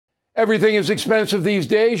Everything is expensive these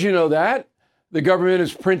days, you know that. The government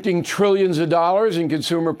is printing trillions of dollars and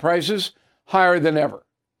consumer prices higher than ever.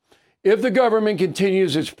 If the government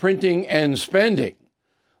continues its printing and spending,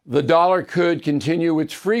 the dollar could continue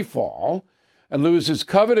its free fall and lose its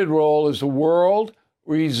coveted role as the world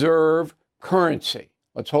reserve currency.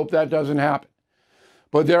 Let's hope that doesn't happen.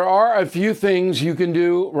 But there are a few things you can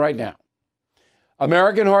do right now.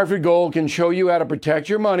 American Hartford Gold can show you how to protect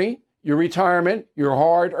your money, your retirement, your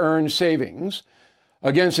hard-earned savings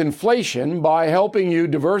against inflation by helping you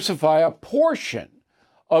diversify a portion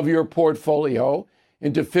of your portfolio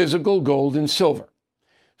into physical gold and silver.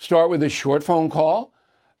 Start with a short phone call,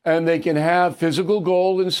 and they can have physical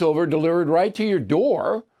gold and silver delivered right to your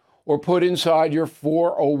door or put inside your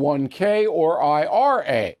 401k or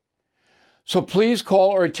IRA. So please call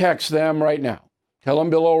or text them right now. Tell them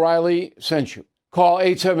Bill O'Reilly sent you. Call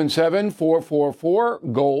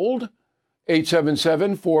 877-444-GOLD,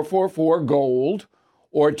 877-444-GOLD,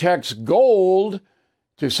 or text GOLD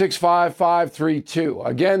to 65532.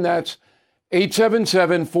 Again, that's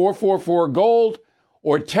 877-444-GOLD,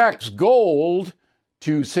 or text GOLD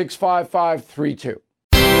to 65532.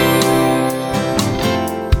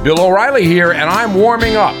 Bill O'Reilly here, and I'm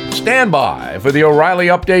warming up. Stand by for the O'Reilly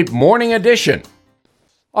Update Morning Edition.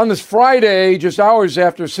 On this Friday, just hours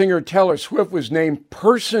after singer Taylor Swift was named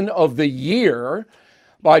Person of the Year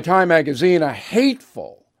by Time Magazine, a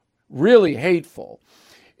hateful, really hateful,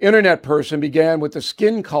 internet person began with the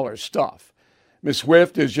skin color stuff. Miss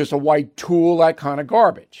Swift is just a white tool, that kind of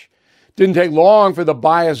garbage. Didn't take long for the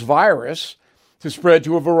bias virus to spread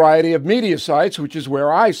to a variety of media sites, which is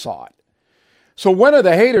where I saw it. So when are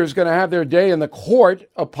the haters going to have their day in the court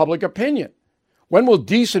of public opinion? When will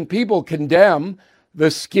decent people condemn the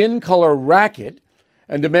skin color racket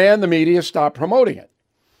and demand the media stop promoting it?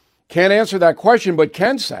 Can't answer that question, but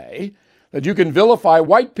can say that you can vilify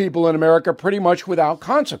white people in America pretty much without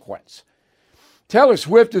consequence. Taylor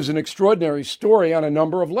Swift is an extraordinary story on a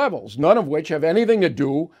number of levels, none of which have anything to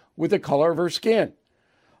do with the color of her skin.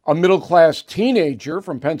 A middle-class teenager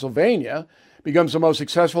from Pennsylvania becomes the most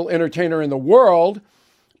successful entertainer in the world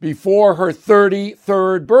before her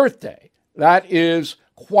 33rd birthday. That is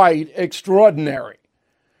quite extraordinary.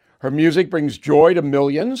 Her music brings joy to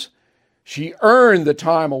millions. She earned the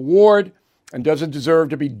Time Award and doesn't deserve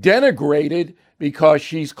to be denigrated because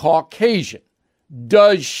she's Caucasian.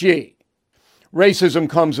 Does she? Racism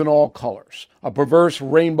comes in all colors, a perverse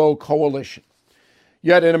rainbow coalition.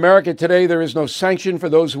 Yet in America today, there is no sanction for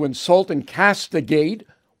those who insult and castigate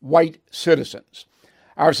white citizens.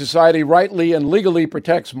 Our society rightly and legally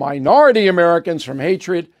protects minority Americans from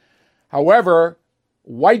hatred. However,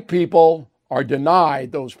 white people are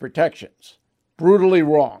denied those protections. Brutally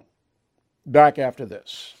wrong. Back after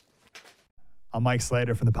this. I'm Mike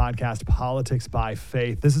Slater from the podcast Politics by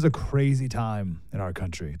Faith. This is a crazy time in our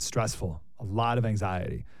country. It's stressful, a lot of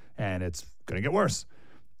anxiety, and it's going to get worse.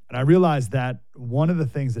 And I realized that one of the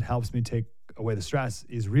things that helps me take away the stress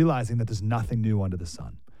is realizing that there's nothing new under the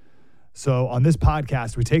sun. So on this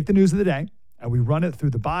podcast, we take the news of the day and we run it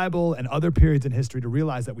through the Bible and other periods in history to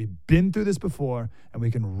realize that we've been through this before and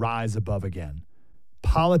we can rise above again.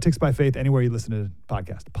 Politics by Faith, anywhere you listen to the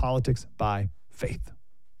podcast. Politics by Faith.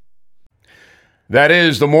 That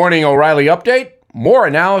is the Morning O'Reilly Update. More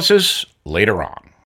analysis later on.